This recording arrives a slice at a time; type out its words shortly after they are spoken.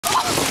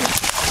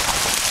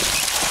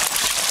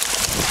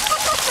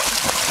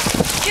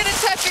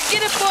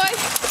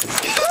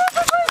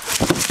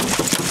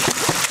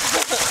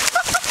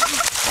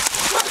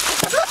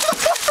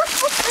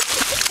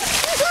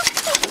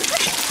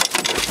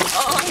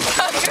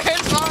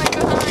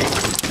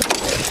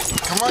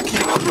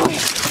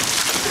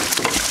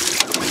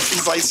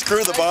He's like,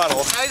 screw the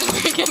bottle. I was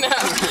freaking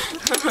out.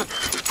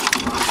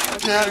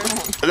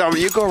 No,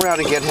 you go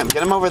around and get him.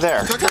 Get him over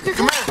there. Tucker,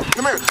 come here.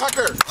 Come here,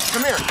 Tucker.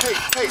 Come here. Hey.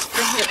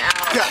 Freaking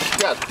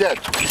out. Dad.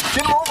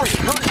 Get him over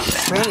here. Hurry.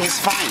 Man, he's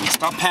fine.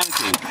 Stop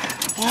panicking.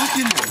 Walk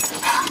in there.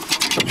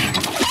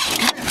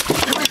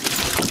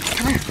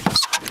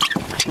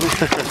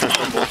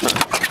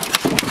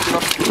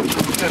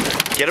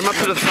 Get him up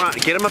to the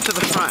front. Get him up to the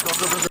front.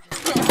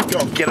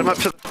 Go. Get him up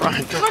to the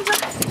front. Come on,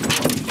 Tucker.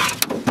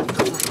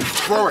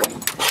 Forward.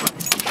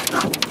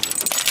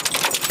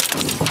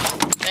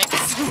 Thanks.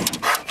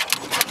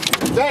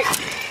 Thanks.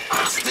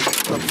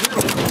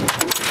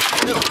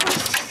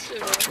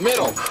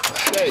 Middle.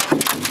 Stay.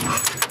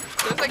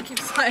 Feels like keep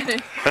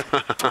sliding.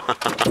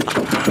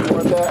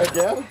 Want that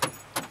again?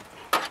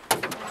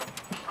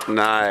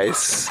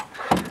 Nice.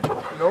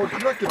 No, you're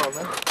not getting on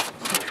that.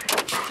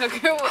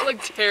 Tucker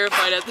looked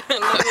terrified at the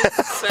end. That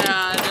was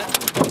sad.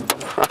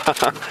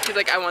 He's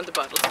like, I want the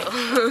bottle still.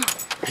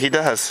 He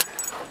does.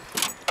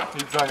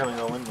 He's not gonna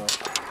go in though.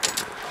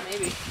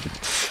 Maybe.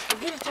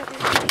 Get it, Tucker.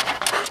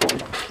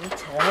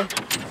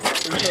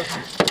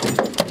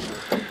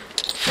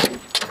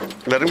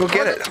 Let him go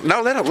get it.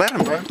 No, let him.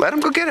 Let him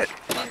go get it.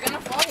 He's gonna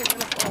fall.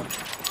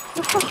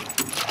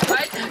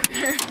 Bye,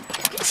 Tucker.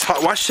 It's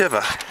hot. Watch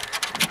Shiva.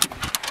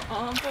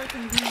 Oh, I'm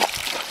fucking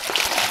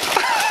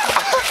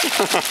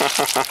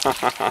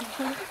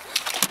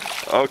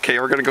Okay,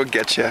 we're gonna go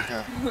get you.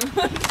 Yeah.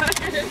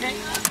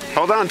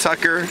 Hold on,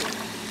 Tucker.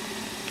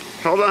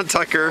 Hold on,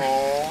 Tucker.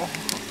 Oh.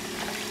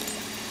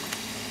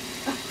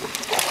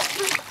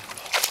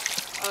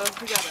 Oh,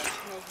 we got it.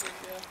 No big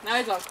deal. Now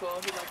he's all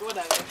cool. He's like,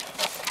 whatever.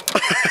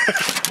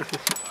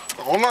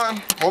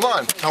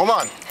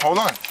 Hold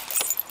on.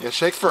 Yeah,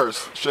 shake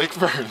first.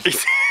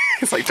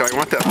 He's like, do I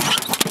want that?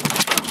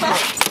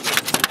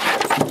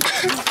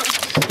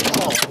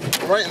 Oh,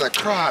 right in the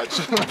crotch.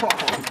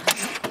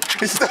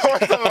 He's still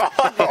in the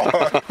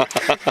bottle.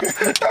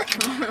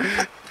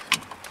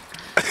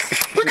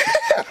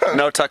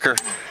 No, Tucker.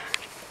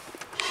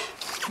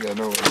 Yeah,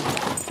 no way.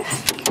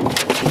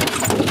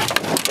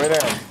 Lay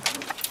down.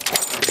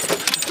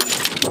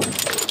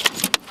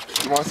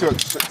 You want to see what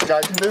the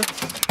guy can do?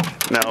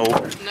 No.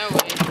 No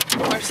way.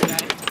 Where's the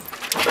guy?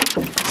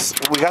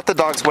 We got the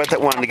dogs wet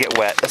that wanted to get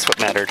wet. That's what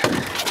mattered.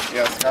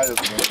 Yeah, the guy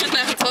doesn't know.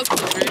 No, it's all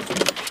slippery.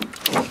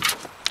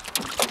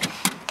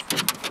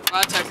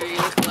 Wow, Tucker, you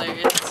look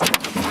hilarious.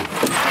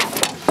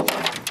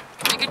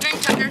 Take a drink,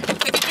 Tucker.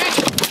 Take a drink.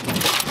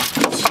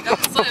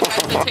 Don't slip. I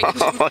said take a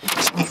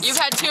drink. You've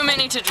had too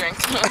many to drink.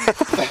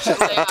 Should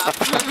lay off.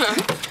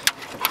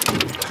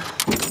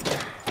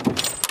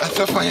 That's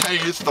so funny how you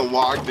used the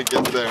log to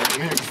get there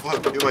and he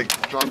flipped. He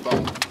like dropped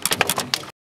off.